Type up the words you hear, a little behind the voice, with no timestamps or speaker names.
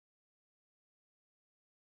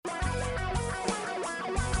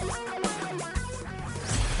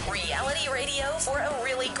Radio for a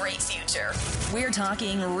really great future. We're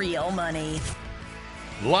talking real money.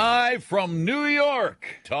 Live from New York,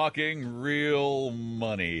 talking real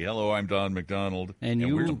money. Hello, I'm Don McDonald.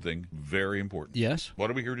 And we're something very important. Yes?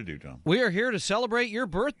 What are we here to do, Tom? We are here to celebrate your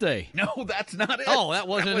birthday. No, that's not it. Oh, that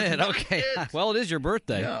wasn't it. Not Okay. it. Well, it is your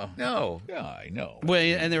birthday. No. Yeah, I know. Well,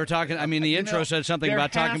 and they were talking, the intro said something there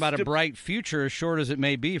about talking has about to- a bright future, as short as it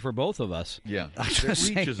may be for both of us. Yeah, I'm there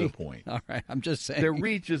just reaches saying. a point. All right, I'm just saying. There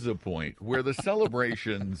reaches a point where the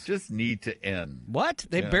celebrations just need to end. What?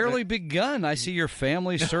 They've Yeah, barely begun. I see your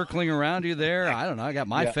family circling around you there. I don't know. I got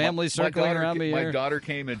my family circling around me My here. daughter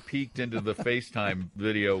came and peeked into the FaceTime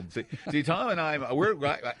video. See, Tom and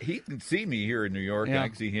he can see me here in New York. Yeah. I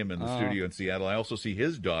can see him in the studio in Seattle. I also see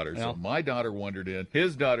his daughter. Yeah. So my daughter wandered in.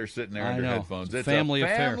 His daughter's sitting there I under know. headphones. It's Family a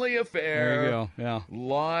affair. family affair. There you go. Yeah.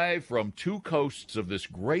 Live from two coasts of this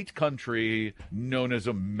great country known as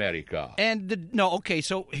America. And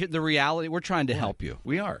so the reality, we're trying to help you.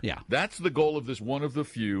 We are. Yeah. That's the goal of this one of the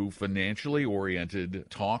few financially oriented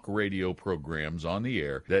talk radio programs on the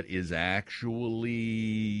air that is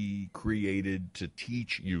actually created to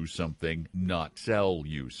teach you something, not sell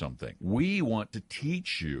you something. We want to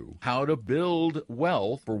teach you how to build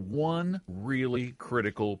wealth for one really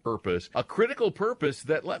critical purpose. A critical purpose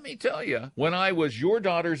that, let me tell you, when I was your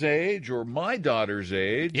daughter's age or my daughter's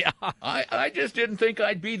age, Yeah. I just didn't think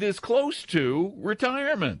I'd be this close to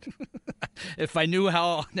retirement. If I knew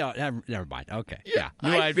how... No, never mind. Okay. Yeah, Knew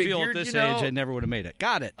I I'd feel at figured, this you know, age, I never would have made it.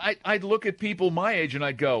 Got it. I'd look at people my age and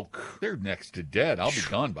I'd go, they're next to dead. I'll be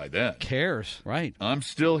gone by then. Cares. Right. I'm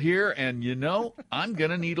still here, and I'm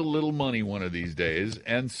going to need a little money one of these days,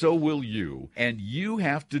 and so will you. And you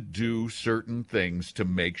have to do certain things to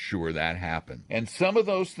make sure that happens. And some of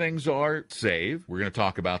those things are save. We're going to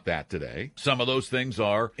talk about that today. Some of those things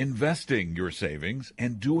are investing your savings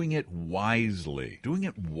and doing it wisely. Doing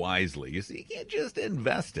it wisely. You see, you can't just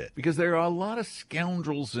invest it, because there are a lot of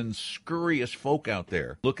scoundrels and scurrious folk out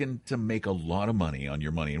there looking to make a lot of money on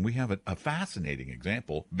your money. And we have a fascinating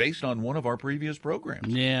example based on one of our previous programs.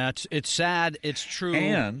 Yeah, it's sad. It's true.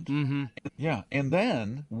 And Mm-hmm. and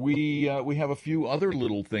then we have a few other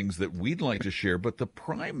little things that we'd like to share, but the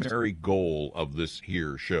primary goal of this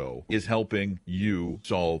here show is helping you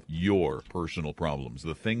solve your personal problems,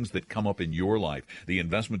 the things that come up in your life, the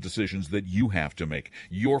investment decisions that you have to make,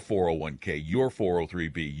 your 401k, your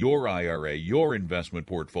 403b, your IRA, your investment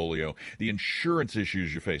portfolio, the insurance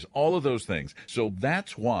issues you face, all of those things. So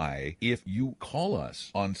that's why if you call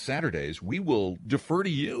us on Saturdays, we will defer to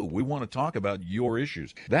you. We want to talk about your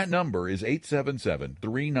issues. That number is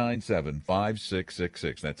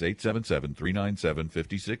 877-397-5666. That's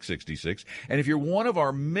 877-397-5666. And if you're one of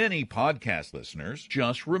our many podcast listeners,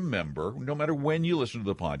 just remember, no matter when you listen to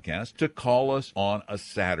the podcast, to call us on a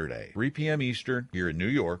Saturday, 3 p.m. Eastern here in New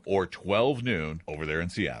York, or 12 noon over there in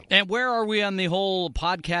Seattle. And where are we on the whole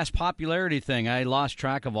podcast popularity thing? I lost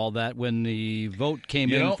track of all that when the vote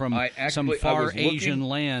came in from some far Asian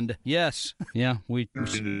land. Yes. Yeah.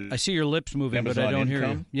 I see your lips moving, Amazon but I don't hear you.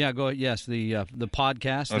 Income? Yeah, go ahead. Yes, the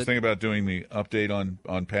podcast. I was thinking about doing the update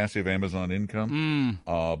on passive Amazon income,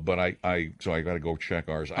 but I got to go check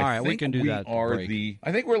ours. All right, we can do that break.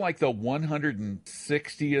 I think we're like the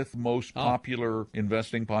 160th most popular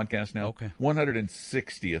investing podcast now. Okay,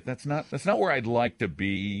 160th. That's not where I'd like to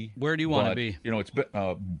be. Where do you want to be? It's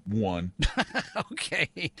one.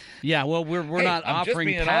 Okay. Yeah. Well, we're not I'm just offering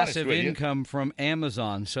being honest passive with you. income from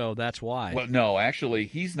Amazon, so that's why. Well, no, actually,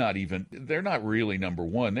 they're not really number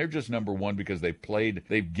one. They're just number one because they've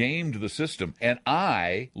gamed the system. And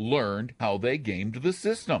I learned how they gamed the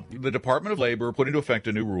system. The Department of Labor put into effect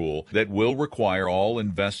a new rule that will require all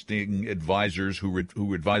investing advisors who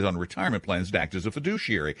advise on retirement plans to act as a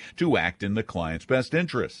fiduciary, to act in the client's best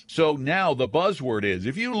interest. So now the buzzword is,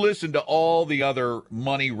 if you listen to all the other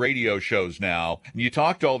money radio shows now, and you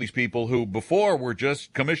talk to all these people who before were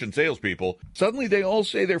just commission salespeople, suddenly they all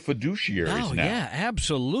say they're fiduciaries now. Yeah,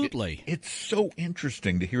 absolutely. It's so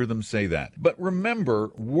interesting to hear them say that. But remember,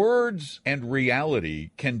 words and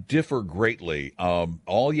reality can differ greatly.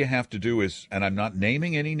 All you have to do is, and I'm not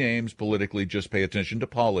naming any names politically, just pay attention to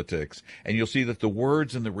politics, and you'll see that the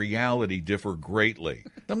words and the reality differ greatly.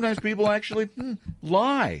 Sometimes people actually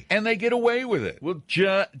lie, and they get away with it. Well,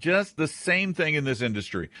 just the same thing in this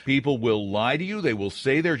industry. People will lie to you. They will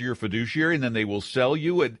say they're your fiduciary, and then they will sell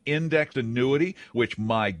you an indexed annuity, which,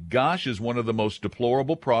 my gosh, is one of the most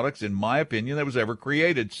deplorable products, in my opinion, that was ever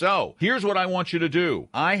created. So here's what I want you to do.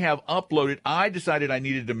 I decided I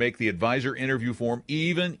needed to make the advisor interview form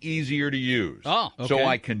even easier to use. Oh, okay. So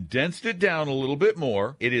I condensed it down a little bit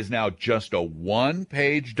more. It is now just a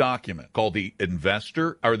one-page document called the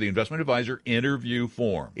Investment Advisor Interview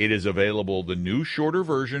Form. It is available. The new shorter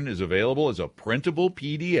version is available as a printable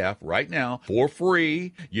PDF right now for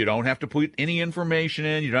free. You don't have to put any information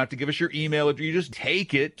in. You don't have to give us your email. You just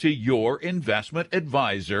take it to your investment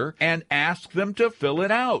advisor and ask them to fill it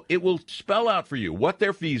out. It will spell out for you what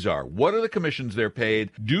their fees are. What are the commissions they're paid?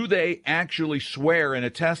 Do they actually swear and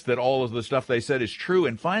attest that all of the stuff they said is true?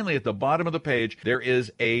 And finally, at the bottom of the page, there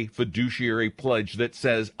is a fiduciary pledge that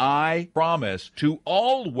says, I promise to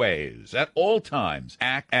always, at all times,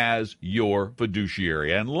 act as your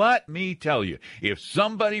fiduciary. And let me tell you, if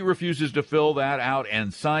somebody refuses to fill that out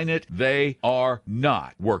and sign it, they are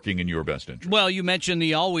not working in your best interest. Well, you mentioned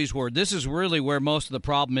the always word. This is really where most of the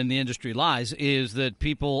problem in the industry lies, is that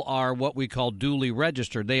people are what we call duly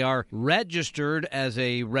registered. They are registered as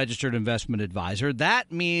a registered investment advisor.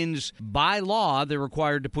 That means by law they're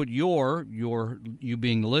required to put you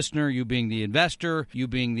being the listener, you being the investor, you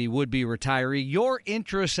being the would-be retiree, your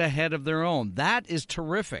interests ahead of their own. That is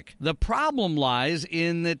terrific. The problem lies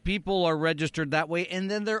in that people are registered that way, and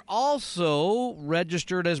then they're also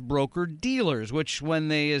registered as broker-dealers, which when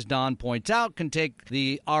they, as Don points out, can take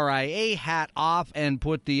the RIA hat off and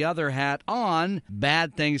put the other hat on,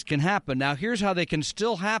 bad things can happen. Now, here's how they can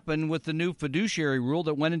still happen with the new fiduciary rule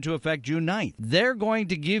that went into effect June 9th. They're going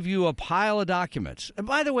to give you a pile of documents. And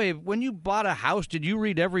by the way, when you bought a house, did you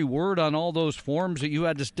read every word on all those forms that you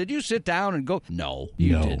had to? Did you sit down and go? No,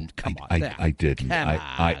 you didn't. Come on, I didn't.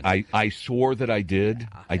 I swore that I did.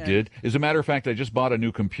 I did. As a matter of fact, I just bought a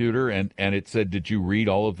new computer, and it said, "Did you read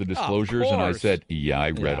all of the disclosures?" And I said, "Yeah, I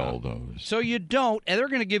read all those." So you don't, and they're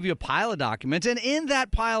going to give you a pile of documents, and in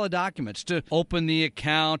that pile of documents, to open the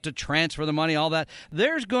account, to transfer the money, all that,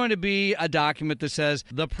 there's going to be a document that says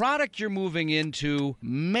the product you're moving into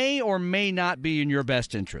may or may not be in your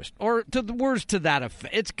best interest, or to the words to that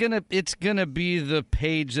effect. It's gonna be the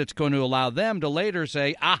page that's going to allow them to later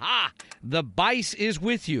say, "Aha, the BICE is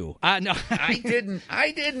with you." No, I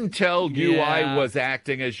didn't tell you I was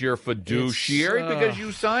acting as your fiduciary because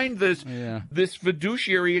you signed this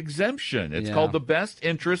fiduciary exemption. It's called the Best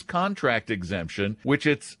Interest Contract Exemption, which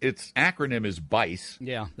its acronym is BICE.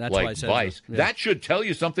 Yeah, that's like why I said BICE. Yeah. That should tell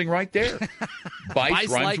you something right there. BICE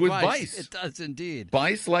rhymes like with vice. vice. It does indeed.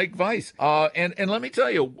 BICE like vice. And let me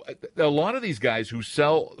tell you, a lot of these guys who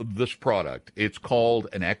sell this product, it's called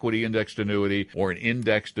an equity indexed annuity or an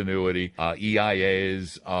indexed annuity,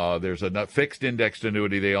 EIAs. There's a fixed indexed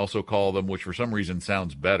annuity, they also call them, which for some reason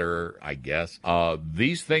sounds better, I guess.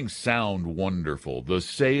 These things sound wonderful. The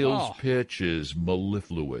sales pitch is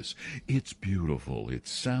mellifluous. It's beautiful. It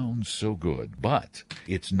sounds so good, but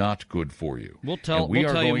it's not good for you. We'll tell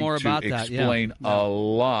you more about that. Explain a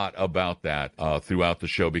lot about that throughout the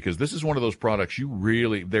show, because this is one of those products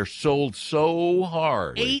they're sold so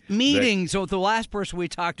hard. 8 meetings with the last person we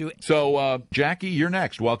talked to. So, Jackie, you're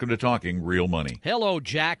next. Welcome to Talking Real Money. Hello,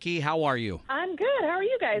 Jackie. How are you? I'm good. How are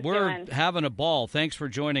you guys doing? We're having a ball. Thanks for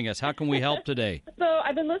joining us. How can we help today? So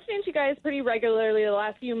I've been listening to you guys pretty regularly the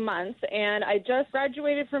last few months, and I just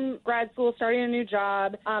graduated from grad school, starting a new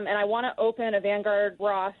job, and I want to open a Vanguard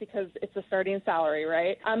Roth because it's a starting salary,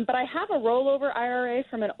 right? But I have a rollover IRA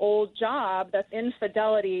from an old job that's in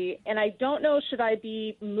Fidelity, and I don't know, should I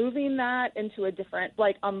be moving that into a different,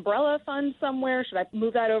 umbrella fund somewhere? Should I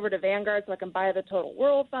move that over to Vanguard so I can buy the Total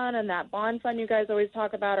World Fund and that bond fund you guys always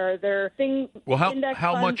talk about? Or are there index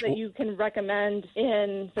funds that you can recommend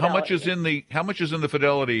in Fidelity? How much is in the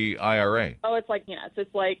Fidelity IRA? Oh, it's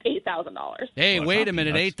it's like $8,000. Hey, wait a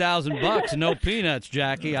minute, $8,000, no peanuts,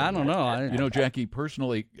 Jackie. I don't know. Jackie,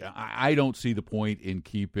 personally, I don't see the point in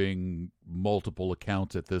keeping multiple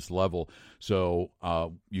accounts at this level. So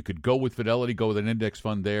you could go with Fidelity, go with an index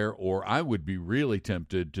fund there, or I would be really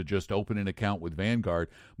tempted to just open an account with Vanguard,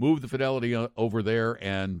 move the Fidelity over there,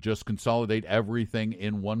 and just consolidate everything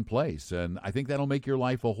in one place. And I think that'll make your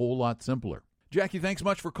life a whole lot simpler. Jackie, thanks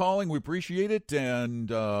much for calling. We appreciate it. And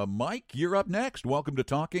Mike, you're up next. Welcome to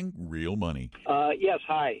Talking Real Money. Yes,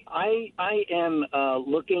 hi. I am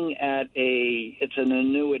looking at it's an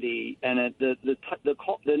annuity, and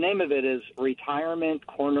the name of it is Retirement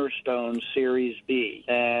Cornerstone Series B.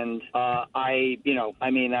 And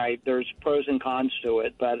there's pros and cons to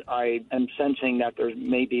it, but I am sensing that there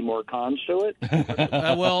may be more cons to it.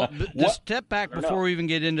 Just step back before we even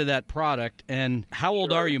get into that product. And how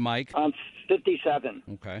old are you, Mike? 57.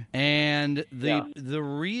 Okay. And the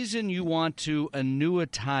reason you want to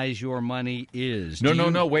annuitize your money is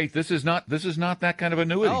No, wait. This is not that kind of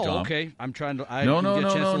annuity, Tom. Oh, okay. I'm trying to get a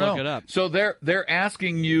chance to look it up. So they're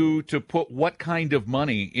asking you to put what kind of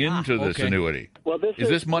money into this annuity? Well, is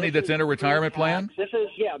this money that's in a retirement plan? This is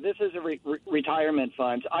Yeah, this is a retirement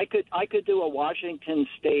fund. I could do a Washington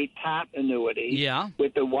State TAP annuity. Yeah.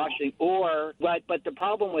 With the but the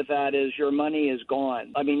problem with that is your money is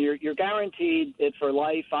gone. I mean, you're guaranteed it for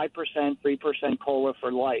life, 5%, 3% COLA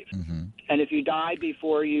for life. Mm-hmm. And if you die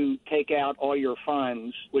before you take out all your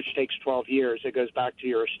funds, which takes 12 years, it goes back to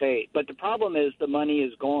your estate. But the problem is the money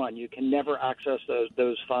is gone. You can never access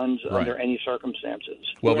those funds under any circumstances.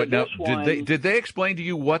 Well, but now, did they explain to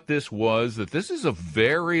you what this was? That this is a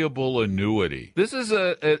variable annuity. This is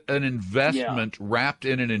an investment wrapped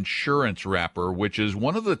in an insurance wrapper, which is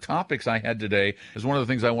one of the topics I had today. Is one of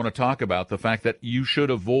the things I want to talk about. The fact that you should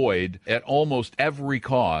avoid at almost every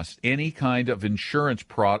cost any kind of insurance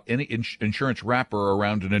insurance wrapper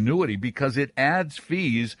around an annuity because it adds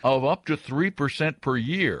fees of up to 3% per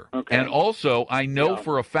year. Okay. And also, I know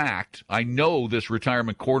for a fact, I know this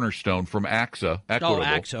retirement cornerstone from AXA Equitable. Oh,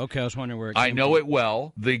 AXA. Okay, I was wondering where it came I know from. it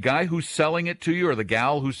well. The guy who's selling it to you or the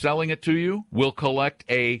gal who's selling it to you will collect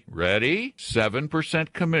a, ready,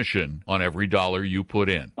 7% commission on every dollar you put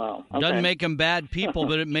in. Wow. Okay. Doesn't make them bad people,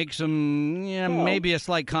 but it makes them maybe a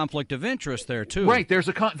slight conflict of interest there, too. Right.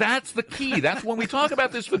 That's the key. That's when we talk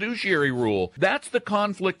about this fiduciary rule. That's the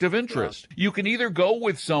conflict of interest. Yeah. You can either go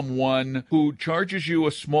with someone who charges you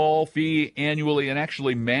a small fee annually and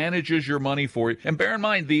actually manages your money for you. And bear in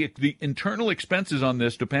mind, the internal expenses on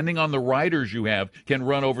this, depending on the riders you have, can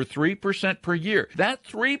run over 3% per year. That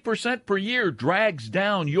 3% per year drags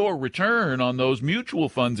down your return on those mutual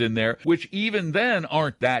funds in there, which even then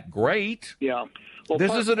aren't that great. Yeah. Well,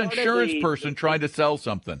 this is an insurance person trying to sell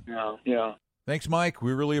something. Yeah. Thanks, Mike.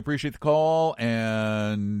 We really appreciate the call.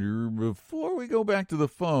 And before we go back to the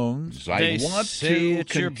phones, I want to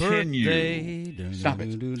continue. Stop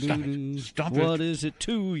it. Stop it. What is it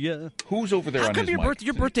to you? Who's over there How on come his mic?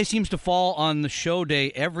 your birthday seems to fall on the show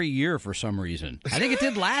day every year for some reason? I think it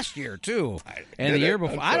did last year, too. And the year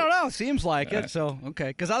before. I don't know. Seems like it. So, okay.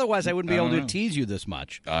 Because otherwise I wouldn't be able to tease you this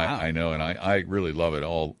much. I know, and I really love it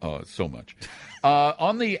all so much.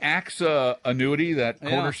 On the AXA annuity, that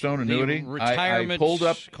Cornerstone annuity, I pulled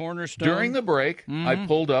up Cornerstone. During the break. I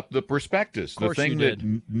pulled up the prospectus, the thing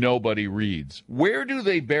that nobody reads. Where do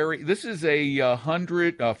they bury? This is a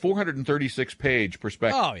 436 page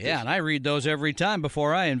prospectus. Oh yeah, and I read those every time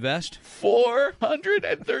before I invest.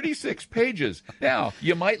 436 pages. Now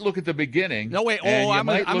you might look at the beginning. No wait. I'm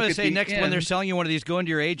going to say next end. when they're selling you one of these, go into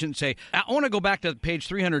your agent and say, I want to go back to page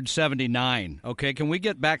 379. Okay, can we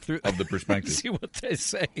get back through of the prospectus? See what they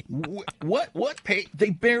say. What page? They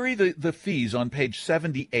bury the fees on page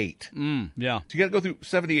 78. Yeah. So you got to go through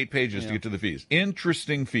 78 pages to get to the fees.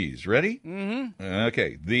 Interesting fees. Ready? Mm-hmm.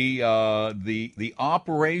 Okay. The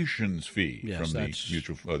operations fee from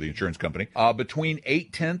the insurance company between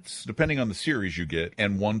 0.8, depending on the series you get,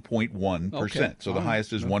 and 1.1%. Okay. So the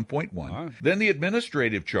highest is 1.1. Right. Then the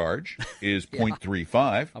administrative charge is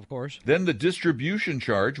 0.35. Of course. Then the distribution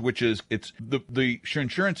charge, which is the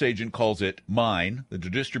insurance agent calls it mine. The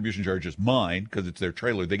distribution charge is mine because it's their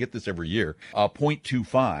trailer. They get this every year.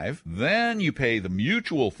 0.25. Then you pay the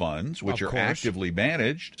mutual funds, which are actively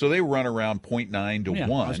managed. So they run around 0.9 to 1.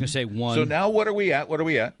 I was going to say 1. So now what are we at? We're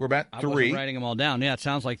about 3. I wasn't writing them all down. Yeah, it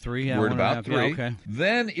sounds like 3. Yeah, we're at about 3. Yeah, okay.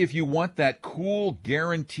 Then if you want that cool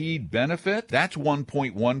guaranteed benefit, that's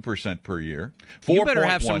 1.1% per year. You better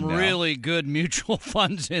have some really good mutual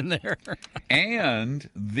funds in there. And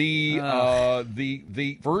the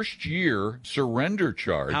first year surrender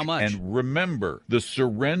charge. How much? And remember, the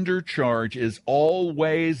surrender charge is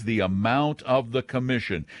always the amount of the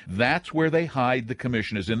commission. That's where they hide the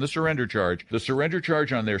commission, is in the surrender charge. The surrender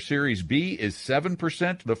charge on their Series B is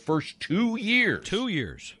 7% the first 2 years. 2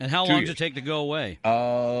 years. And how long does it take to go away?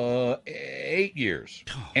 8 years.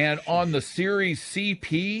 And on the Series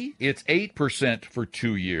CP, it's 8% for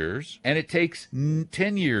 2 years, and it takes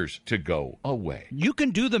 10 years to go away. You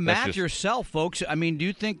can do the math yourself, folks. I mean, do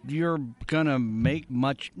you think you're going to make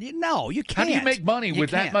much? No, you can't. How do you make money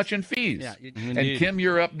with that much in fees? Yeah, and Kim,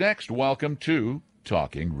 you're up next. Welcome to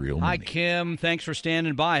Talking Real Money. Hi, Kim. Thanks for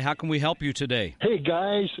standing by. How can we help you today? Hey,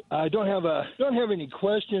 guys. I don't have any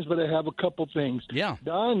questions, but I have a couple things. Yeah.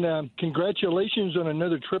 Don, congratulations on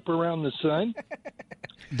another trip around the sun.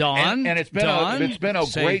 Don, and it's been a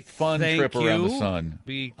great fun trip around the sun.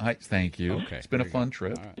 Thank you. Okay, it's been a fun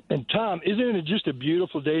trip. Right. And Tom, isn't it just a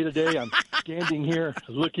beautiful day today? I'm standing here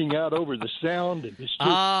looking out over the Sound. And it's just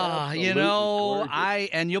gorgeous.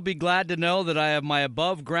 And you'll be glad to know that I have my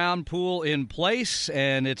above ground pool in place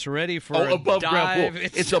and it's ready for a above dive. Ground pool.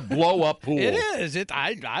 It's a blow up pool. It is.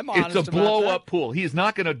 I'm honest. It's a blow up pool. He's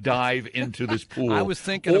not going to dive into this pool. I was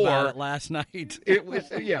thinking about it last night.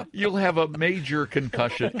 You'll have a major concussion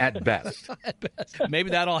discussion at best.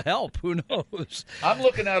 Maybe that'll help. Who knows? I'm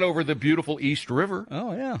looking out over the beautiful East River.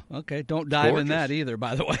 Oh, yeah. Okay. Don't dive in that either,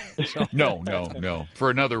 by the way. So. No. For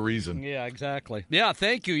another reason. Yeah, exactly. Yeah,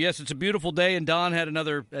 thank you. Yes, it's a beautiful day, and Don had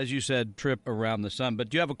another, as you said, trip around the sun. But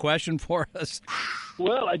do you have a question for us?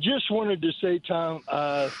 Well, I just wanted to say, Tom,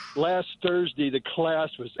 last Thursday, the class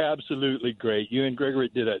was absolutely great. You and Gregory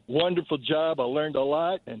did a wonderful job. I learned a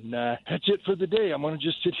lot, and that's it for the day. I'm going to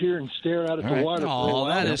just sit here and stare out at the water. Oh,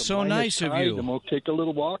 that is so nice of you. And we'll take a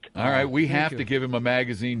little walk. All right, we have to give him a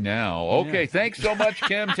magazine now. Okay, thanks so much,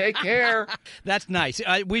 Kim. Take care. That's nice.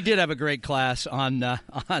 We did have a great class on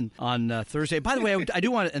Thursday. By the way, I do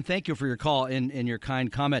want to, and thank you for your call and your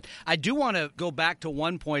kind comment. I do want to go back to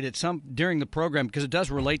one point during the program, because it does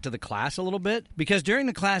relate to the class a little bit. Because during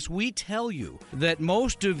the class, we tell you that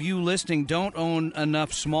most of you listening don't own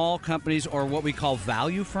enough small companies or what we call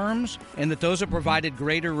value firms, and that those have provided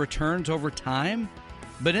greater returns over time.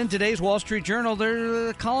 But in today's Wall Street Journal,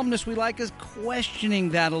 the columnist we like is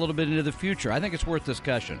questioning that a little bit into the future. I think it's worth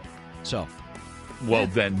discussion. So, well,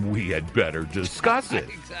 then we had better discuss it.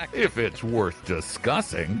 Exactly. If it's worth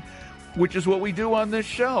discussing, which is what we do on this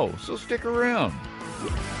show. So stick around.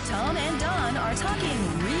 Tom and Don are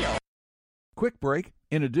talking real. Quick break.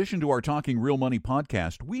 In addition to our Talking Real Money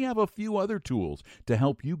podcast, we have a few other tools to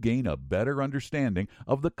help you gain a better understanding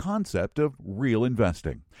of the concept of real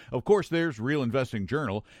investing. Of course, there's Real Investing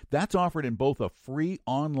Journal. That's offered in both a free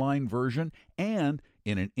online version and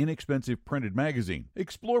in an inexpensive printed magazine.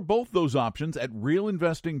 Explore both those options at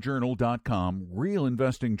realinvestingjournal.com,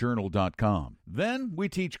 realinvestingjournal.com. Then we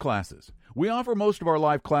teach classes. We offer most of our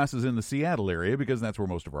live classes in the Seattle area because that's where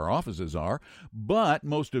most of our offices are, but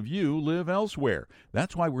most of you live elsewhere.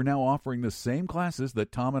 That's why we're now offering the same classes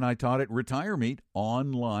that Tom and I taught at Retire Meet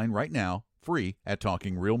online right now, free at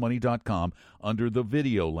TalkingRealMoney.com under the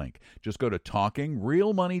video link. Just go to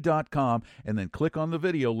TalkingRealMoney.com and then click on the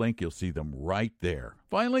video link. You'll see them right there.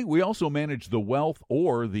 Finally, we also manage the wealth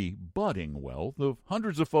or the budding wealth of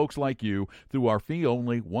hundreds of folks like you through our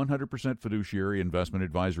fee-only 100% fiduciary investment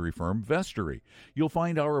advisory firm, Vestory. You'll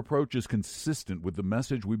find our approach is consistent with the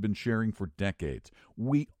message we've been sharing for decades.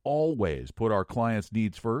 We always put our clients'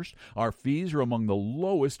 needs first. Our fees are among the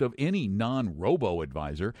lowest of any non-robo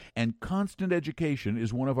advisor, and constant education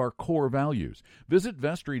is one of our core values. Visit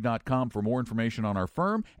Vestory.com for more information on our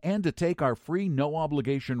firm and to take our free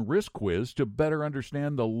no-obligation risk quiz to better understand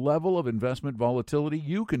the level of investment volatility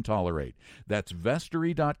you can tolerate. That's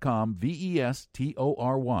Vestory.com,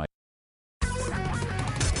 Vestory.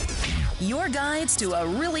 Your guides to a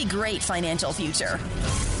really great financial future.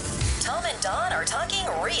 Tom and Don are talking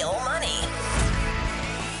real money.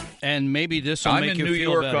 And maybe this will make you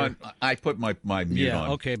feel better. I'm in New York. I put my mute on.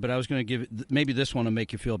 Yeah, okay, but I was going to give it, maybe this one will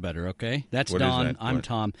make you feel better, okay? That's what Don. Is that? I'm what?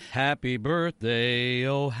 Tom. Happy birthday,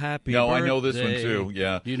 oh, happy birthday. No, I know this one, too,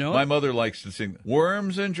 yeah. Do you know My it? mother likes to sing,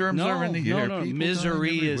 worms and germs are in the air. No, People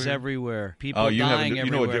misery is everywhere. People dying everywhere.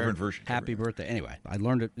 You know a different version. Happy birthday. Anyway, I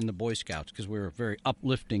learned it in the Boy Scouts because we were a very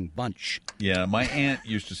uplifting bunch. Yeah, my aunt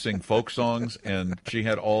used to sing folk songs, and she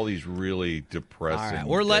had all these really depressing... All right,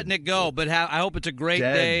 we're letting it go, but I hope it's a great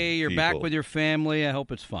day. You're back with your family. I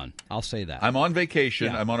hope it's fun. I'll say that. I'm on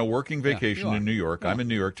vacation. Yeah. I'm on a working vacation in New York. I'm in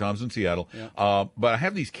New York. Tom's in Seattle. Yeah. But I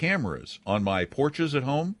have these cameras on my porches at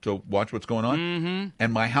home to watch what's going on,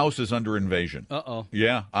 and my house is under invasion. Uh-oh.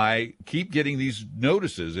 Yeah, I keep getting these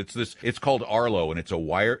notices. It's called Arlo, and it's a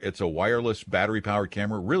wireless battery-powered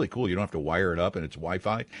camera. Really cool. You don't have to wire it up, and it's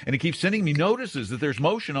Wi-Fi. And it keeps sending me notices that there's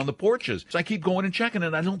motion on the porches. So I keep going and checking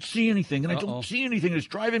it. I don't see anything, and I don't see anything. It's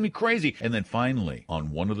driving me crazy. And then finally,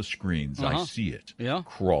 on one of the screens, I see it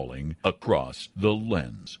crawling across the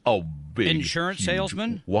lens. Oh, big insurance huge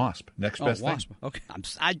salesman? Wasp. Next best wasp. thing. Okay.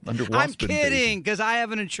 I'm kidding, because I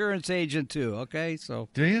have an insurance agent too. Okay, so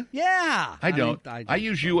do you? Yeah. I don't. I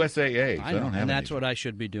use USAA. So I don't have and that's anything. what I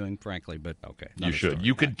should be doing, frankly. But okay, you should.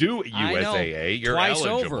 You could do USAA. You're twice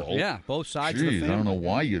eligible. over. Yeah, both sides of the family. I don't know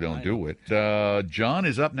why you don't do it. John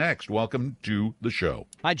is up next. Welcome to the show.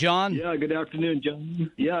 Hi, John. Yeah, good afternoon,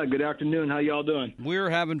 John. Yeah, good afternoon. How y'all doing? We're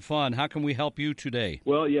having fun. How can we help you today?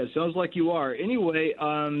 Well, yeah, sounds like you are. Anyway,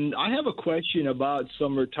 I have a question about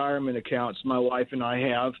some retirement accounts my wife and I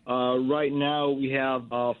have. Right now, we have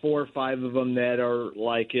 4 or 5 of them that are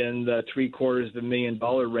like in the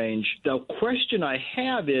 $750,000 range. The question I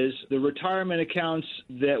have is the retirement accounts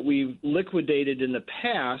that we've liquidated in the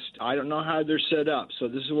past, I don't know how they're set up, so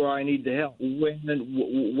this is where I need the help.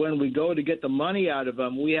 When we go to get the money out of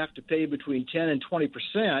them, we have to pay between 10 and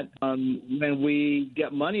 20%. When we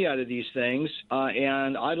get money out of these things,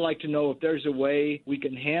 and I'd like to know if there's a way we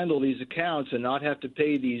can handle these accounts and not have to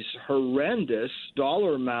pay these horrendous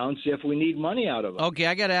dollar amounts if we need money out of them. Okay,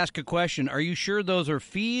 I got to ask a question. Are you sure those are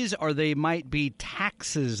fees, or they might be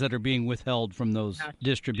taxes that are being withheld from those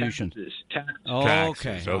distributions? Taxes. Oh,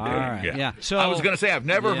 Taxes. okay. All right. Yeah. So I was going to say I've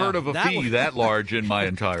never heard of a fee that large in my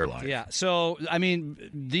entire life. Yeah. So I mean,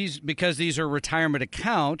 because these are retirement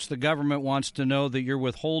accounts, the government wants to know that you're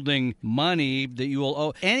withholding money that you will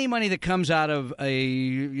owe. Any money that comes out of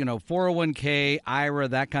a 401k, IRA,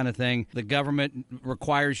 that kind of thing, the government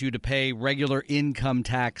requires you to pay regular income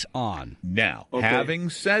tax on. Now, having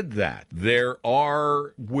said that, there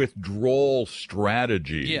are withdrawal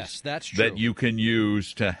strategies. Yes, that's true. That you can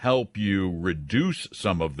use to help you reduce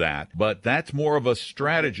some of that, but that's more of a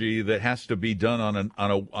strategy that has to be done on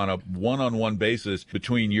a one-on-one basis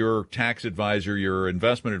between your tax advisor, your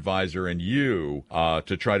investment advisor, and you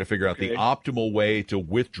to try to figure out the optimal way to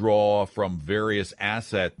withdraw from various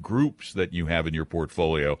asset groups that you have in your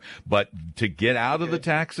portfolio. But to get out of the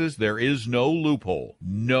taxes, there is no loophole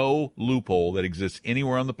that exists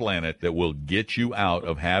anywhere on the planet that will get you out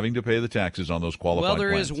of having to pay the taxes on those qualified Well,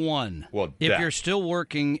 there plans. is one. Well, if you're still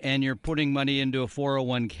working and you're putting money into a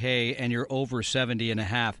 401k and you're over 70 and a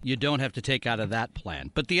half, you don't have to take out of that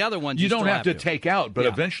plan. But the other ones you don't still have to take out, but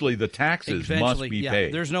eventually the taxes must be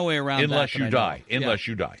paid. There's no way around unless that. you die. Unless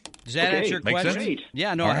you die. Does that answer your Makes question? sense?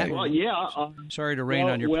 Yeah, no. Right. Well, yeah. Sorry to rain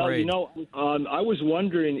on your parade. I was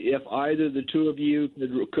wondering if either the two of you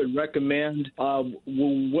could recommend.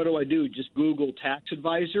 What do I do? Just Google tax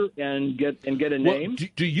advisor and get a name.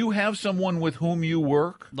 Do you have someone with whom you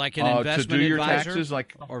work, like an investment to do your advisor, taxes,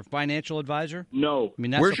 or financial advisor? No. I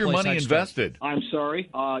mean, that's where's the your place money I'd start. invested? I'm sorry.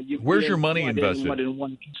 Where's your money invested?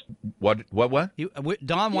 What?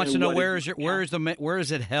 Don wants to know where is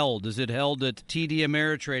it held? Is it held at TD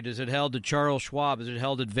Ameritrade? Is it held at Charles Schwab? Is it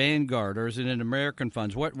held at Vanguard, or is it in American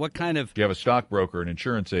funds? What kind of? Do you have a stockbroker, an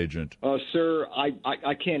insurance agent? Sir,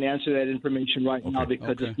 I can't answer that information right now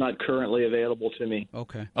because it's not currently available to me.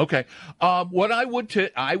 Okay. What I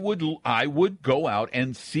would go out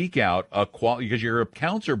and seek out a quality, because your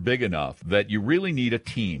accounts are big enough that you really need a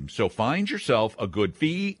team. So find yourself a good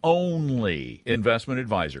fee-only investment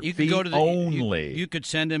advisor. You could go to the only. You could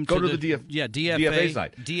send him to the DFA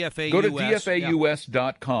site. DFA Go to US.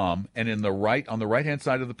 DFAUS.com, and on the right-hand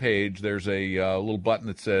side of the page, there's a little button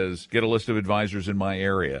that says "Get a list of advisors in my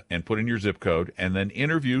area," and put in your zip code, and then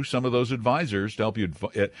interview some of those advisors to help you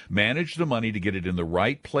manage the money to get it in the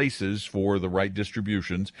right places for the right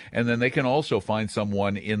distributions, and then they can also find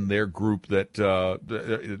someone in their group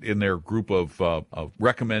of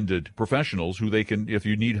recommended professionals who they can, if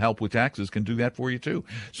you need help with taxes, can do that for you too.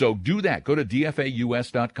 So do that. Go to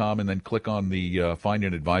DFAUS.com and then click on the Find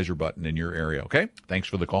an Advisor button in your area. Okay? Thanks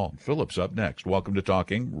for the call. Philip's up next. Welcome to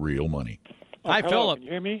Talking Real Money. Hi, hello. Philip. Can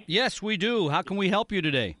you hear me? Yes, we do. How can we help you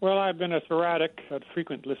today? Well, I've been a sporadic but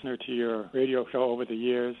frequent listener to your radio show over the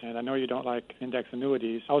years, and I know you don't like index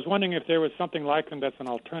annuities. I was wondering if there was something like them that's an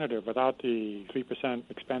alternative without the 3%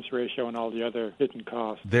 expense ratio and all the other hidden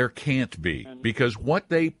costs. There can't be, because what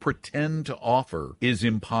they pretend to offer is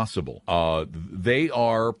impossible. They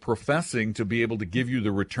are professing to be able to give you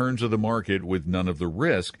the returns of the market with none of the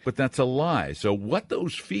risk, but that's a lie. So what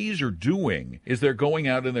those fees are doing is they're going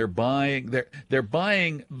out and they're buying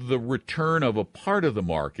the return of a part of the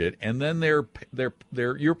market, and then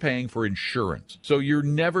you're paying for insurance. So you're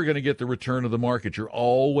never going to get the return of the market. You're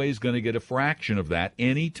always going to get a fraction of that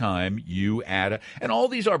anytime you add and all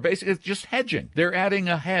these are basically just hedging. They're adding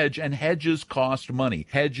a hedge, and hedges cost money.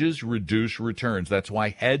 Hedges reduce returns. That's why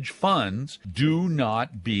hedge funds do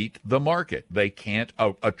not beat the market. They can't.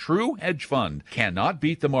 A true hedge fund cannot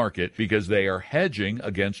beat the market because they are hedging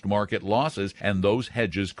against market losses, and those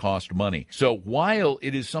hedges cost money. So while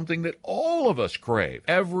it is something that all of us crave,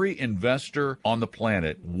 every investor on the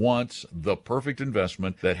planet wants the perfect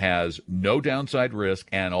investment that has no downside risk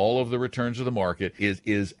and all of the returns of the market,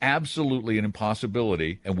 is absolutely an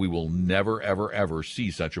impossibility, and we will never, ever, ever see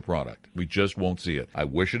such a product. We just won't see it. I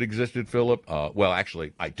wish it existed, Philip. Well,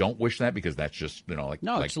 actually, I don't wish that, because that's just,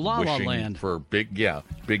 it's La La wishing Land for big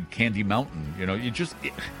Candy Mountain.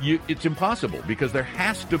 It's impossible, because there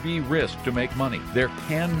has to be risk to make money. There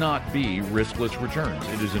cannot be riskless returns.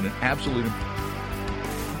 It is an absolute.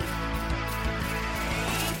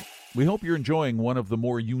 We hope you're enjoying one of the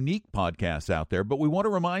more unique podcasts out there, but we want to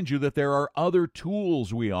remind you that there are other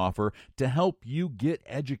tools we offer to help you get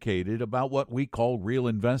educated about what we call real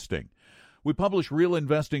investing. We publish Real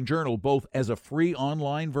Investing Journal both as a free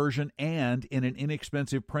online version and in an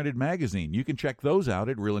inexpensive printed magazine. You can check those out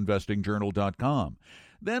at realinvestingjournal.com.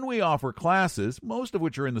 Then we offer classes, most of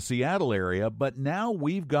which are in the Seattle area, but now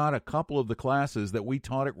we've got a couple of the classes that we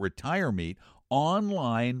taught at Retire Meet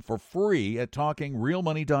online for free at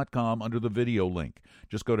TalkingRealMoney.com under the video link.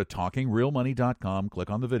 Just go to TalkingRealMoney.com,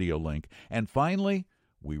 click on the video link. And finally,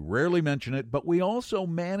 we rarely mention it, but we also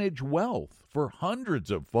manage wealth for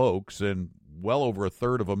hundreds of folks and well over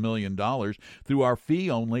 $250,000 through our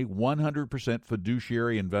fee-only 100%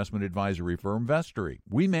 fiduciary investment advisory firm, Vestory.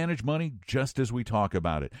 We manage money just as we talk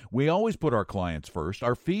about it. We always put our clients first.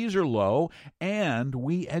 Our fees are low, and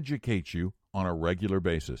we educate you on a regular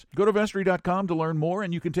basis. Go to Vestory.com to learn more,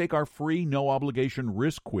 and you can take our free no-obligation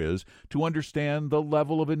risk quiz to understand the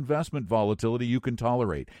level of investment volatility you can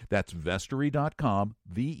tolerate. That's Vestory.com,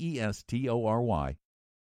 Vestory.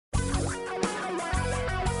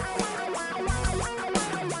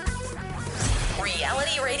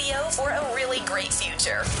 Reality radio for a really great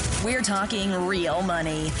future. We're talking real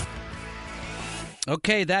money.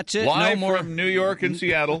 Okay, that's it. Live no more from New York and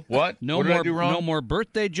Seattle. What? No what more. Did I do wrong? No more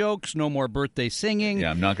birthday jokes. No more birthday singing.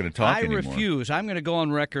 Yeah, I'm not going to talk anymore. I refuse. I'm going to go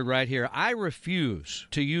on record right here. I refuse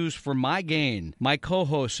to use for my gain my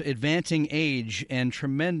co-host's advancing age and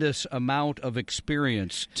tremendous amount of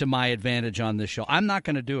experience to my advantage on this show. I'm not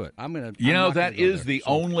going to do it. I'm going to. You know, that is the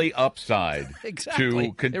only upside Exactly.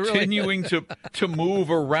 to continuing to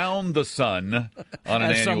move around the sun on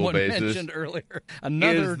an As annual someone basis. mentioned earlier,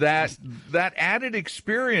 another is that added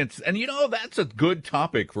experience. And you know, that's a good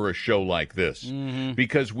topic for a show like this,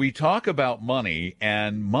 because we talk about money,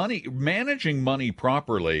 and managing money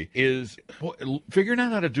properly is figuring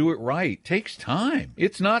out how to do it right takes time.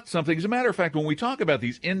 It's not something, as a matter of fact, when we talk about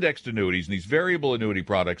these indexed annuities and these variable annuity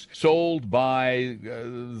products sold by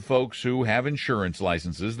folks who have insurance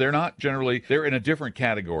licenses, they're in a different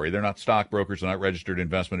category. They're not stockbrokers, they're not registered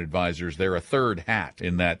investment advisors. They're a third hat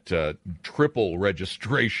in that triple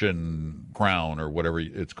registration crown, or whatever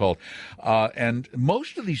it's called. And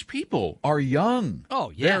most of these people are young.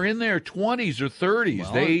 Oh, yeah. They're in their 20s or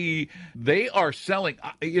 30s. Well, they are selling,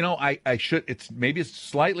 it's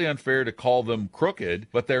slightly unfair to call them crooked,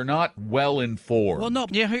 but they're not well informed. Well, no.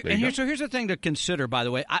 Yeah, here's the thing to consider, by the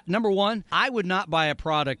way. Number one, I would not buy a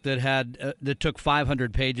product that took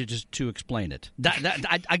 500 pages to explain it.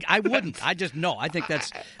 I wouldn't. I think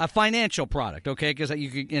that's a financial product, okay? Because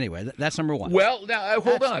anyway, that's number one. Well, now,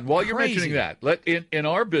 hold on. While you're mentioning that, in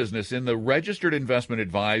our business, in the registered investment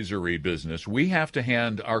advisory business, we have to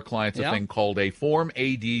hand our clients a thing called a Form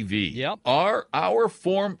ADV. Yep. Our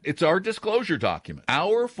form, it's our disclosure document.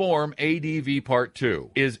 Our Form ADV Part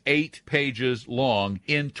 2 is 8 pages long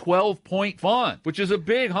in 12-point font, which is a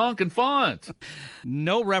big honking font.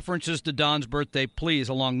 No references to Don's birthday, please,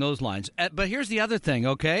 along those lines. But here's the other thing,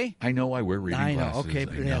 okay? I know I wear reading glasses. Okay,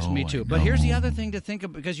 yes, me too. But here's the other thing to think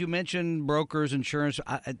of, because you mentioned brokers, insurance.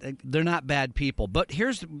 They're not bad people. But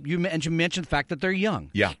you mentioned the fact that they're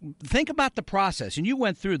young. Yeah. Think about the process, and you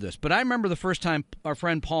went through this. But I remember the first time our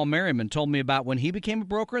friend Paul Merriman told me about when he became a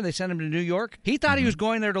broker and they sent him to New York. He thought he was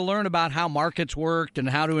going there to learn about how markets worked and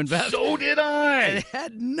how to invest. So did I. And it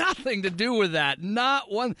had nothing to do with that.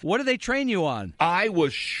 Not one. What did they train you on? I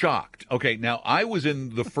was shocked. Okay, now I was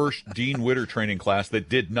in the first Dean Witter training class that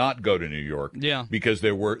did not go to New York. Yeah. Because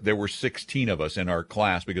there were 16 of us in our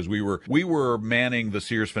class, because we were manning the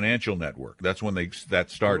Sears Financial Network. That's when that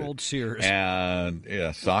started. Old Sears. And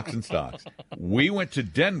socks and stocks. We went to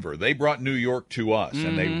Denver. They brought New York to us,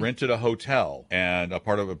 and they rented a hotel and a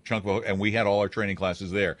part of a chunk of and we had all our training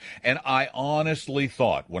classes there. And I honestly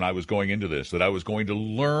thought when I was going into this that I was going to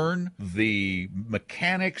learn the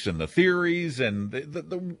mechanics and the theories and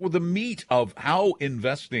the meat of how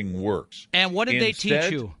investing works. And what did they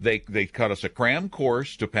teach you? They cut us a cram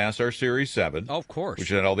course to pass our Series 7. Of course. Which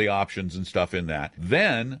had all the options and stuff in that.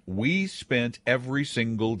 Then we spent every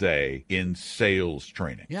single day in sales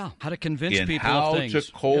training. Yeah, how to convince people of things. How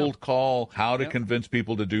to cold call, how to convince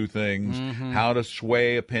people to do things, how to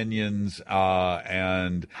sway opinions,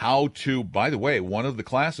 and how to, by the way, one of the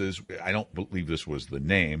classes, I don't believe this was the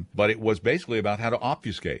name, but it was basically about how to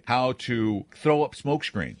obfuscate, how to throw up smoke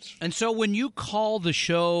screens. And so when you call the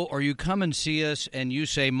show or you come and see us and you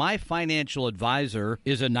say, my financial advisor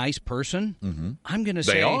is a nice person, I'm going to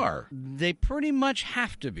say they pretty much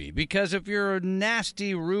have to be, because if you're a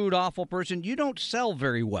nasty, rude, awful person, you don't sell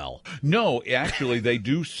very well. No, actually, they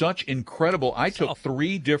do such incredible. I took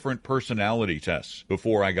 3 different personality tests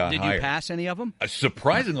before I got hired. Did you pass any of them?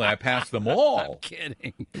 Surprisingly, I passed them all. I'm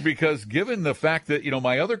kidding. Because given the fact that,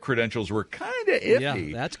 my other credentials were kind of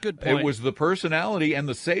iffy. Yeah, that's a good point. It was the personality and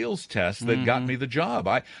the sales test that got me the job.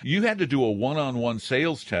 You had to do a one-on-one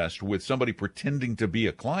sales test with somebody pretending to be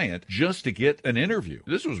a client just to get an interview.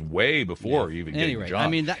 This was way before even getting a job. I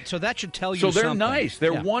mean, that should tell you So they're something. nice.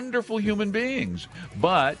 They're Yeah. wonderful human beings,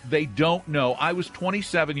 but they don't know. I was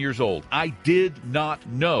 27 years old. I did not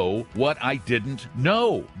know what I didn't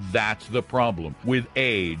know. That's the problem. With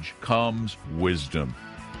age comes wisdom.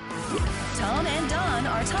 Tom and Don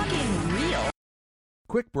are talking real.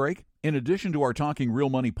 Quick break. In addition to our Talking Real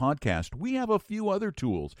Money podcast, we have a few other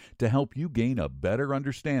tools to help you gain a better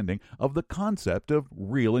understanding of the concept of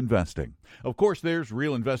real investing. Of course, there's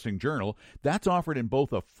Real Investing Journal. That's offered in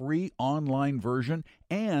both a free online version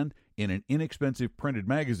and in an inexpensive printed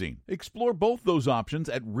magazine. Explore both those options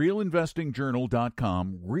at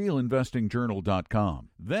realinvestingjournal.com, realinvestingjournal.com.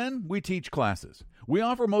 Then we teach classes. We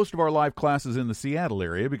offer most of our live classes in the Seattle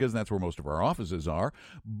area because that's where most of our offices are,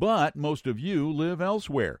 but most of you live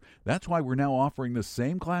elsewhere. That's why we're now offering the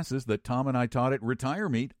same classes that Tom and I taught at Retire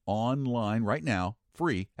Meet online right now,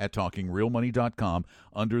 free at talkingrealmoney.com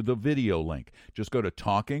under the video link. Just go to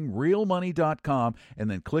talkingrealmoney.com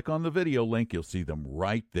and then click on the video link. You'll see them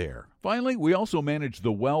right there. Finally, we also manage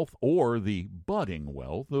the wealth or the budding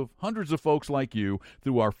wealth of hundreds of folks like you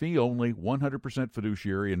through our fee-only 100%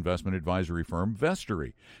 fiduciary investment advisory firm,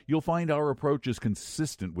 Vestory. You'll find our approach is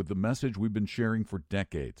consistent with the message we've been sharing for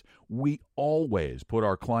decades. We always put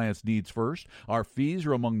our clients' needs first. Our fees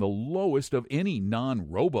are among the lowest of any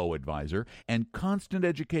non-robo advisor, and constant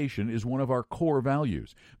education is one of our core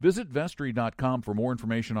values. Visit Vestory.com for more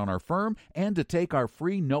information on our firm and to take our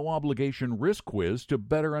free no-obligation risk quiz to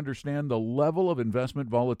better understand the level of investment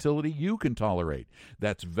volatility you can tolerate.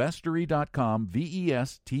 That's Vestory.com,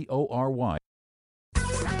 Vestory.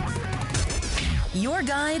 Your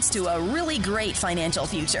guides to a really great financial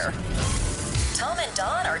future. Tom and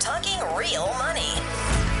Don are talking real money.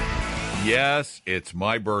 Yes, it's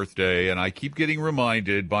my birthday, and I keep getting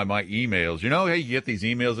reminded by my emails. You know, hey, you get these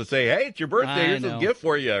emails that say, hey, it's your birthday, here's a gift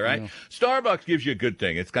for you, right? Starbucks gives you a good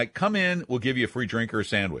thing. It's like, come in, we'll give you a free drink or a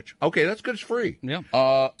sandwich. Okay, that's good, it's free. Yeah.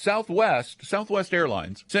 Southwest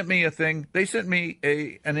Airlines sent me a thing. They sent me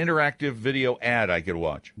an interactive video ad I could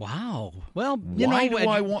watch. Wow. Well, Why do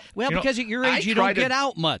I want... Well, because at your age, you don't get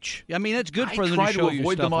out much. I mean, it's good for them to show you stuff like that. I try to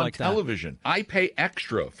avoid them on television. I pay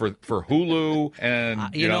extra for Hulu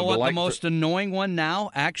and, you know what, the most annoying one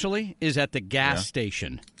now, actually, is at the gas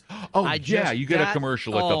station. Oh, you get a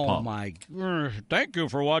commercial at the pump. Oh, my. Thank you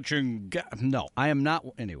for watching. No, I am not.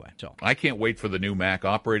 Anyway, so. I can't wait for the new Mac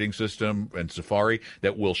operating system and Safari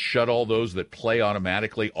that will shut all those that play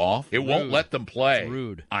automatically off. It won't let them play. It's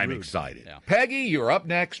rude. I'm excited. Yeah. Peggy, you're up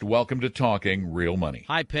next. Welcome to Talking Real Money.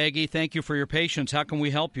 Hi, Peggy. Thank you for your patience. How can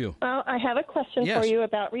we help you? Well, I have a question for you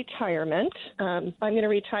about retirement. I'm going to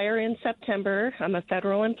retire in September. I'm a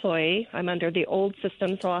federal employee. I'm under the old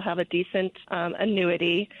system, so I'll have a decent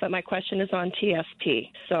annuity. But my question is on TSP.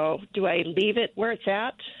 So do I leave it where it's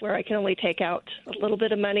at, where I can only take out a little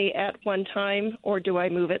bit of money at one time, or do I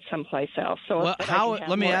move it someplace else? So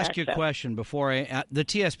let me ask you a question before the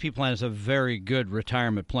TSP plan is a very good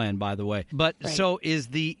retirement plan, by the way. But so is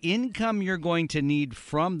the income you're going to need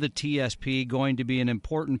from the TSP going to be an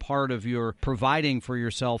important part of your providing for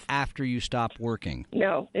yourself after you stop working?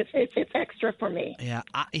 No, it's extra for me. Yeah,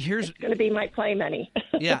 it's going to be my play money.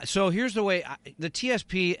 Yeah, so here's the way the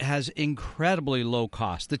TSP has incredibly low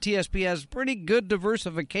cost. The TSP has pretty good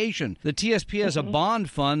diversification. The TSP has a bond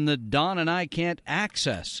fund that Don and I can't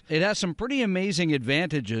access. It has some pretty amazing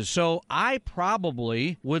advantages. So I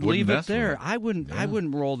probably would leave it there. I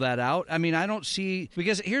wouldn't roll that out. I mean, I don't see,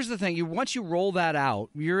 because here's the thing. Once you roll that out,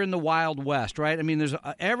 you're in the Wild West, right? I mean,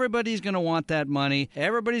 everybody's going to want that money.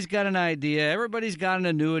 Everybody's got an idea. Everybody's got an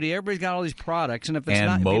annuity. Everybody's got all these products. And if it's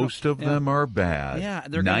not, most of them are bad. Yeah,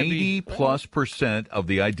 they're 90+% of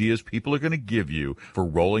the ideas people are going to give you for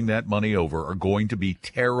rolling that money over are going to be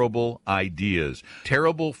terrible ideas.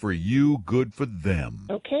 Terrible for you, good for them.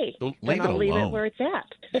 Okay. So I'll leave it where it's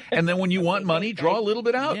at. And then when you want money, draw a little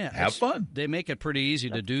bit out. Yeah, have fun. They make it pretty easy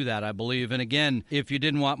to do that, I believe. And again, if you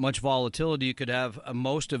didn't want much volatility, you could have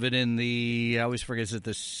most of it in the, I always forget, is it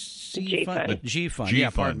the C fund? The G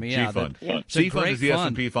fund. Pardon me. G fund. C fund is the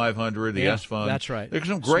S&P 500, the S fund. That's right. There's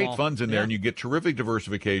some great funds in there, and you get terrific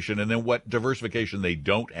diversification. And then what diversification they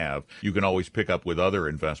don't have, you can always pick up with other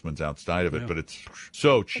investments outside of it. But it's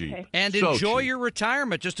so cheap. Okay. And enjoy your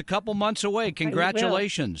retirement. Just a couple months away.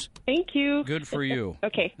 Congratulations. Thank you. Good for you.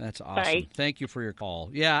 Okay. That's awesome. Bye. Thank you for your call.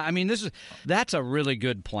 Yeah, I mean, that's a really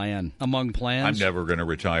good plan among plans. I'm never going to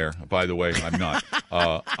retire. By the way, I'm not.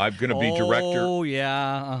 I'm going to be director. Oh,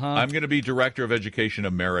 yeah. I'm going to be director of education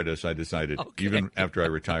emeritus, I decided, even after I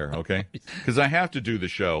retire, okay? Because I have to do the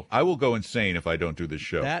show. I will go insane if I don't do this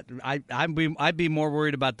show. I'd be more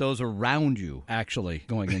worried about those around you actually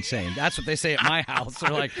going insane. That's what they say at my house.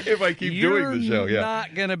 They're like, if I keep doing the show, you're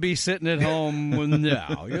not going to be sitting at home.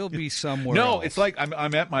 No, you'll be somewhere else. It's like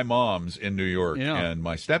I'm at my mom's in New York, and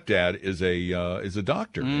my stepdad is a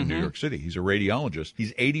doctor in New York City. He's a radiologist.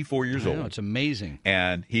 He's 84 years old. It's amazing.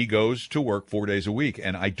 And he goes to work 4 days a week.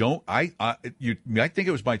 And I think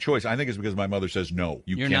it was my choice. I think it's because my mother says, no,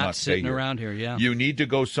 you're cannot stay sitting around here. Yeah. You need to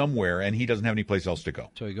go somewhere, and he doesn't have any place else to go.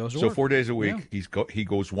 So he goes to work. 4 days a week, he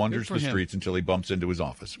wanders the streets until he bumps into his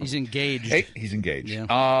office. He's engaged. Hey, he's engaged.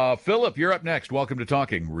 Yeah. Philip, you're up next. Welcome to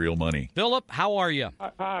Talking Real Money. Philip, how are you?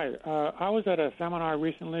 Hi. I was at a seminar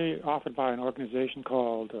recently offered by an organization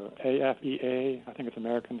called AFEA. I think it's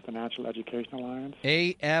American Financial Education Alliance.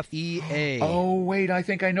 AFEA. Oh, wait, I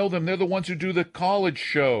think I know them. They're the ones who do the college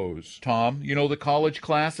shows, Tom. You know the college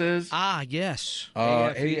classes? Ah, yes.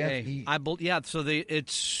 AFEA. So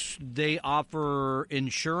they offer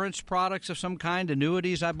insurance products of some kind,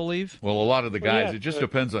 annuities, I believe. Well, a lot of the guys, it just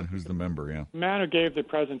depends on who's the member, The man who gave the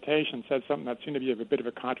presentation said something that seemed to be a bit of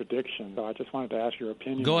a contradiction, so I just wanted to ask your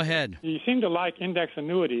opinion. Go ahead. He seemed to like index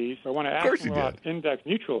annuities, but when I asked him about index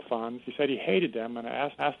mutual funds, he said he hated them, and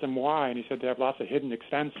I asked him why, and he said they have lots of hidden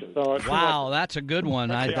expenses. So wow, that's a good one.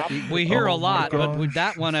 We hear a lot, but with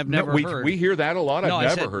that one I've never heard. We hear that a lot.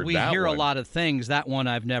 I've never heard that one. We hear a lot of things. That one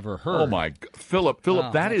I've never heard. Oh, my Philip,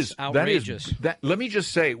 that is outrageous. Let me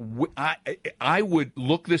just say, I would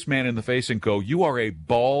look this man in the face and go, you are a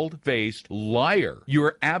bald-faced liar. You're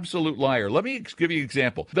an absolute liar. Let me give you an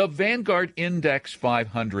example. The Vanguard Index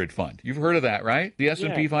 500 fund. You've heard of that, right? The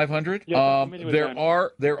S&P 500? Yeah,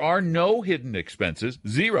 there are no hidden expenses.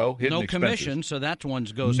 Zero hidden expenses. No commission, so that one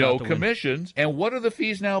goes no out the commissions. And what are the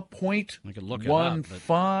fees now?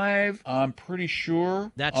 0.15, I'm pretty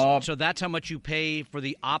sure. So that's how much you pay for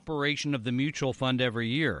the operation of the mutual fund every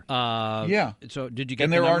year. Yeah. So did you get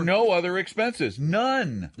And there are no other expenses.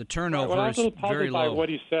 None. The turnover I was a little is very puzzled by low. what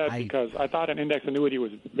he said because I thought an index annuity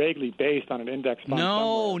was vaguely based on an index fund.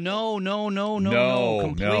 No.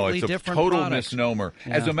 Completely it's a different total product. misnomer.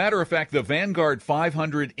 Yeah. As a matter of fact, the Vanguard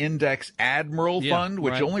 500 Index Admiral Fund,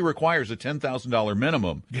 which only requires a $10,000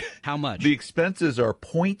 minimum. How much? The expenses are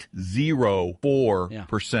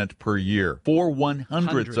 0.04% per year,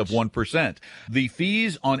 4/100ths of 1%. The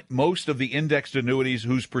fees on most of the indexed annuities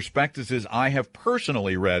whose prospectuses I have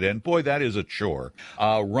personally read, and boy, that is a chore,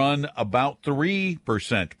 run about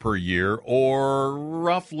 3% per year, or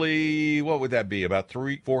roughly, what would that be, about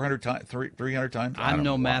 300 times? I'm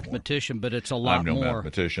no mathematician, but it's a lot more. I'm no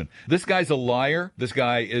mathematician. This guy's a liar. This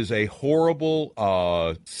guy is a horrible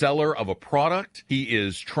seller of a product. He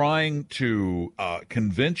is trying to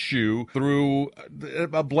convince you through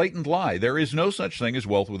a blatant lie. There is no such thing as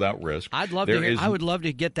wealth without risk. I would love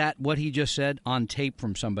to get what he just said on tape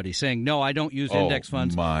from somebody saying, no, I don't use index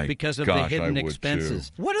funds because of the hidden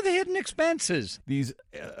expenses. What are the hidden expenses? These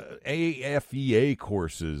AFEA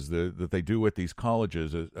courses that they do at these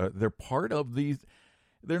colleges, they're part of these.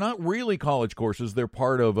 They're not really college courses. They're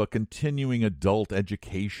part of a continuing adult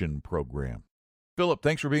education program. Philip,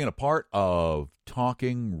 thanks for being a part of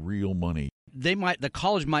Talking Real Money. The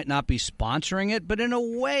college might not be sponsoring it, but in a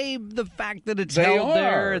way, the fact that it's held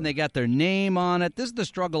there and they got their name on it, this is the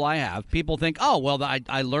struggle I have. People think, oh, well,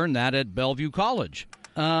 I learned that at Bellevue College.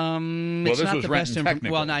 It's not the best.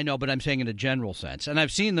 Well, I know, but I'm saying in a general sense. And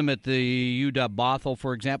I've seen them at the UW Bothell,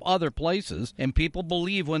 for example, other places, and people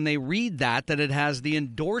believe when they read that it has the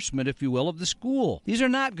endorsement, if you will, of the school. These are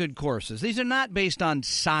not good courses. These are not based on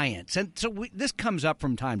science. And so this comes up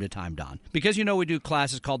from time to time, Don, because, we do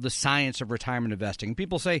classes called the Science of Retirement Investing. And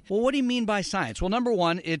people say, well, what do you mean by science? Well, number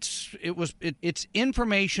one, it's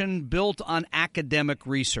information built on academic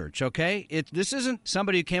research, okay? This isn't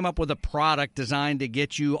somebody who came up with a product designed to get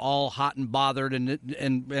you all hot and bothered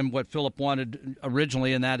and what Philip wanted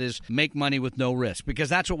originally, and that is make money with no risk, because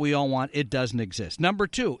that's what we all want. It doesn't exist. Number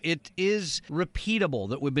two, it is repeatable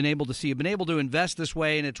that we've been able to see. You've been able to invest this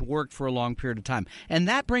way, and it's worked for a long period of time. And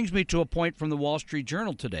that brings me to a point from the Wall Street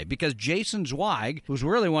Journal today, because Jason Zweig, who's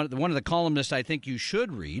really one of the columnists I think you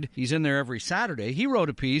should read, he's in there every Saturday, he wrote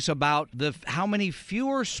a piece about how many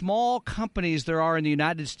fewer small companies there are in the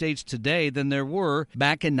United States today than there were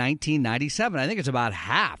back in 1997. I think it's about about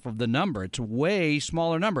half of the number. It's a way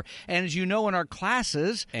smaller number. And as you know, in our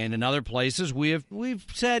classes and in other places, we've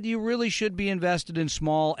said you really should be invested in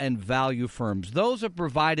small and value firms. Those have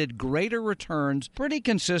provided greater returns pretty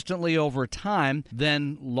consistently over time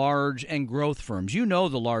than large and growth firms. You know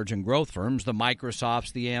the large and growth firms, the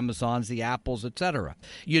Microsofts, the Amazons, the Apples, etc.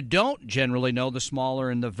 You don't generally know the smaller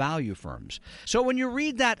and the value firms. So when you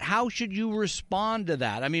read that, how should you respond to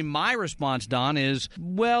that? I mean, my response, Don, is,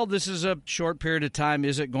 well, this is a short period of time.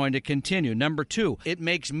 Is it going to continue? Number two, it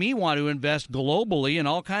makes me want to invest globally in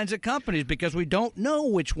all kinds of companies because we don't know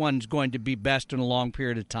which one's going to be best in a long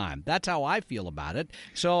period of time. That's how I feel about it.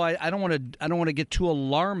 So I don't want to get too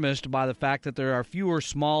alarmist by the fact that there are fewer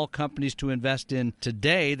small companies to invest in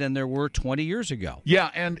today than there were 20 years ago. Yeah,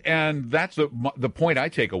 and that's the point I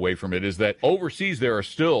take away from it is that overseas there are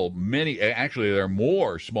still many, actually there are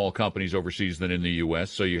more small companies overseas than in the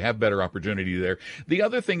U.S., so you have better opportunity there. The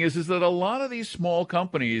other thing is that a lot of these small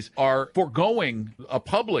companies are foregoing a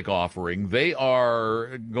public offering. They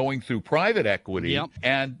are going through private equity,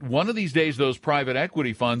 and one of these days those private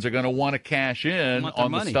equity funds are going to want to cash in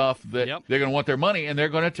on the stuff that they're going to want their money, and they're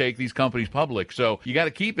going to take these companies public. So you got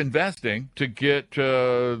to keep investing to get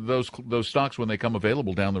those stocks when they come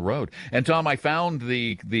available down the road. And Tom, I found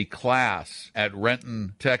the class at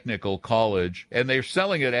Renton Technical College, and they're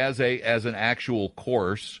selling it as an actual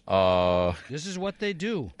course. This is what they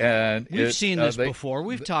do, and we've seen this before.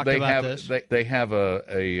 We've talked about this. They have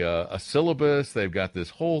a syllabus. They've got this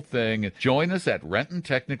whole thing. Join us at Renton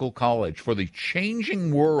Technical College for the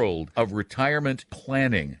changing world of retirement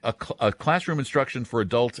planning, a classroom instruction for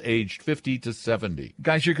adults aged 50 to 70.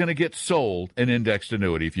 Guys, you're going to get sold an indexed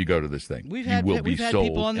annuity if you go to this thing. We've had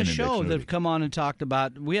people on the show that have come on and talked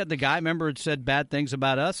about. We had the guy, remember, had said bad things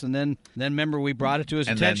about us, and then remember we brought it to his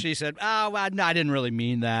attention. He said, "Oh, I didn't really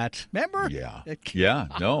mean that." Remember? Yeah.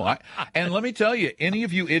 No. And let me tell you, any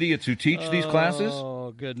of you idiots who teach these classes,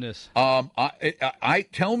 oh goodness, I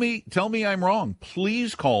tell me I'm wrong.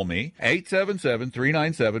 Please call me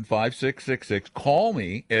 877-397-5666. Call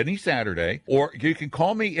me any Saturday, or you can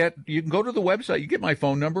call me you can go to the website. You get my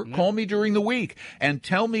phone number. Call me during the week and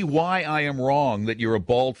tell me why I am wrong that you're a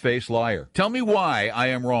bald-faced liar. Tell me why I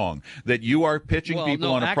am wrong that you are pitching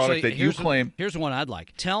people on a product that you claim. Here's the one I'd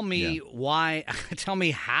like. Tell me why. Tell me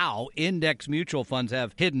how index mutual funds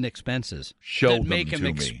have hidden expenses that make them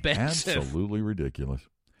expensive. Absolutely ridiculous.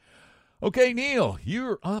 Okay, Neil,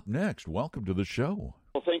 you're up next. Welcome to the show.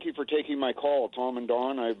 Well, thank you for taking my call, Tom and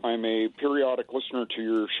Don. I'm a periodic listener to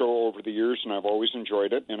your show over the years, and I've always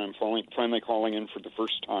enjoyed it, and I'm finally calling in for the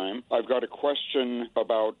first time. I've got a question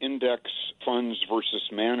about index funds versus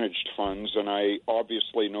managed funds, and I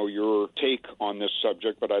obviously know your take on this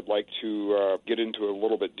subject, but I'd like to get into it a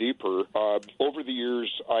little bit deeper. Over the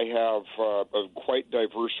years, I have a quite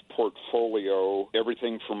diverse portfolio,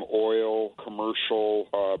 everything from oil, commercial,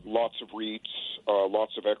 lots of REITs,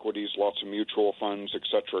 lots of equities, lots of mutual funds,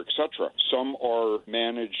 etc., etc. Some are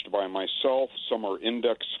managed by myself, some are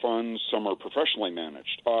index funds, some are professionally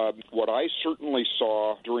managed. What I certainly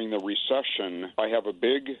saw during the recession, I have a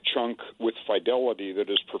big chunk with Fidelity that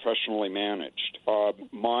is professionally managed.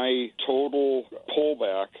 My total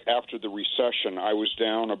pullback after the recession, I was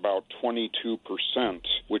down about 22%,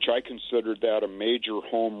 which I considered that a major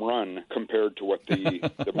home run compared to what the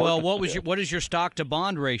well, what is your stock to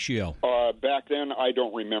bond ratio? Back then, I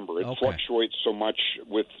don't remember. It fluctuates so much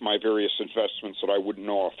with my various investments that I wouldn't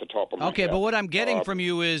know off the top of my head. Okay, but what I'm getting from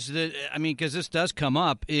you is that, I mean, because this does come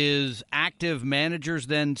up, is active managers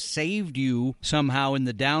then saved you somehow in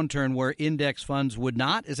the downturn where index funds would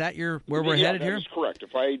not? Is that where we're headed here? That is correct.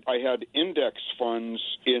 If I had index funds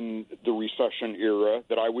in the recession era,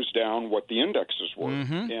 that I was down what the indexes were,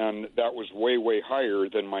 and that was way, way higher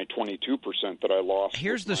than my 22% that I lost.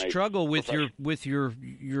 Here's the struggle with your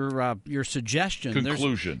suggestion.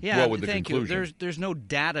 Conclusion. Thank you. There's no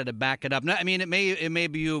data to back it up. I mean, it may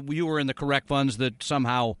be you were in the correct funds that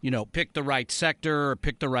somehow picked the right sector or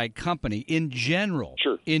picked the right company. In general,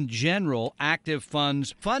 active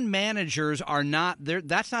funds, fund managers are not there.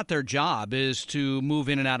 That's not their job, is to move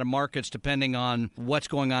in and out of markets depending on what's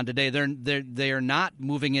going on today. They are not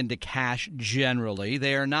moving into cash generally.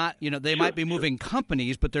 They are not. They might be moving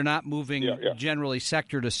companies, but they're not moving generally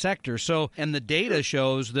sector to sector. So, and the data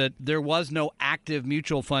shows that there was no active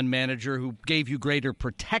mutual fund manager who gave you greater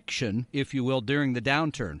protection, if you will, during the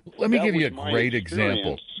downturn. Let me give you a great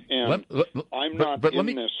example. understand, I'm not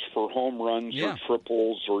in this for home runs or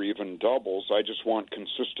triples or even doubles. I just want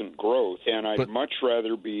consistent growth, and I'd much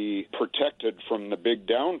rather be protected from the big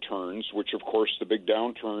downturns, which, of course, the big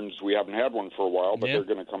downturns, we haven't had one for a while, but they're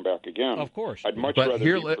going to come back again. Of course. I'd much rather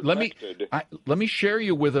be protected. Let me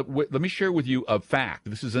share with you a fact.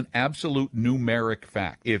 This is an absolute numeric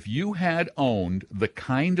fact. If you had owned the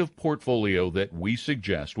kind of portfolio that we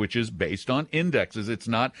suggest, which is based on indexes, it's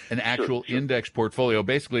not an actual index portfolio.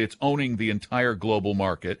 Basically, it's owning the entire global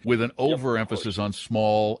market with an overemphasis on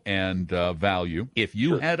small and value. If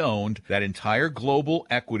you had owned that entire global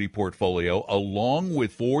equity portfolio along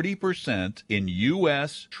with 40% in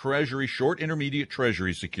U.S. Treasury, short intermediate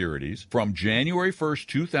Treasury securities from January 1st,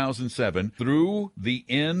 2007 through the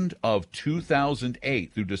end of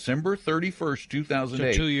 2008, through December 31st,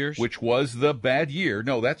 2008, so 2 years, which was the bad year.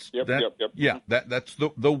 No, that's that's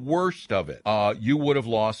the worst of it. You would have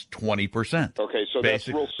lost 20%. Okay, so that's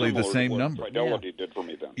real similar the same to what number. Fidelity did for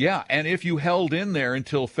me then. Yeah, and if you held in there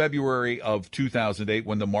until February of 2008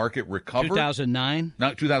 when the market recovered, 2009,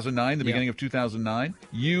 not 2009, the beginning of 2009,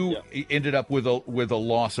 you ended up with a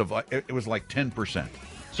loss of it was like 10%.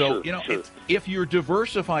 So, if you're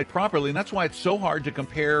diversified properly, and that's why it's so hard to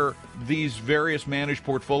compare these various managed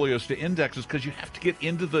portfolios to indexes, because you have to get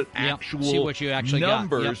into the actual see what you actually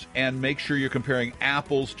numbers and make sure you're comparing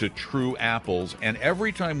apples to true apples. And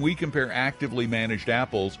every time we compare actively managed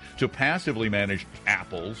apples to passively managed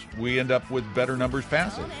apples, we end up with better numbers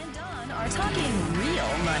passive. Tom and Don are talking real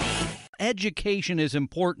money. Education is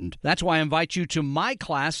important. That's why I invite you to my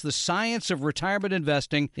class, The Science of Retirement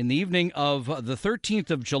Investing, in the evening of the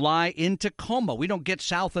 13th of July in Tacoma. We don't get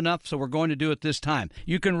south enough, so we're going to do it this time.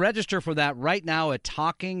 You can register for that right now at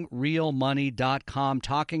TalkingRealMoney.com,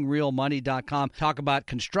 TalkingRealMoney.com. Talk about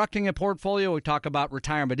constructing a portfolio. We talk about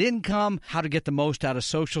retirement income, how to get the most out of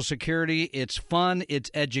Social Security. It's fun,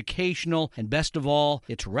 it's educational, and best of all,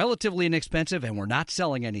 it's relatively inexpensive, and we're not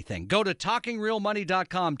selling anything. Go to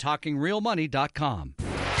TalkingRealMoney.com, TalkingRealMoney.com. We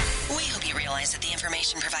hope you realize that the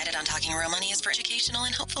information provided on Talking Real Money is for educational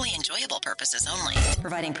and hopefully enjoyable purposes only.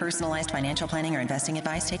 Providing personalized financial planning or investing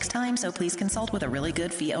advice takes time, so please consult with a really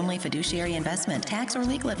good fee-only fiduciary investment, tax, or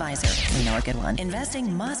legal advisor. We know a good one.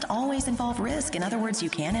 Investing must always involve risk. In other words, you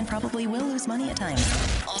can and probably will lose money at times.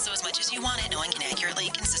 Also, as much as you want it, no one can accurately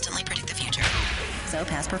and consistently predict the future. So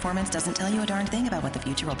past performance doesn't tell you a darn thing about what the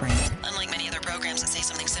future will bring. Unlike many other programs that say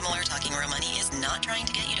something similar, Talking Real Money is not trying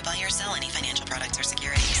to get you to buy or sell any financial products or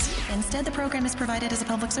securities. Instead, the program is provided as a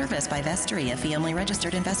public service by Vestry, a fee-only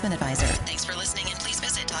registered investment advisor. Thanks for listening, and please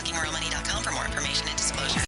visit TalkingRealMoney.com for more information and disclosure.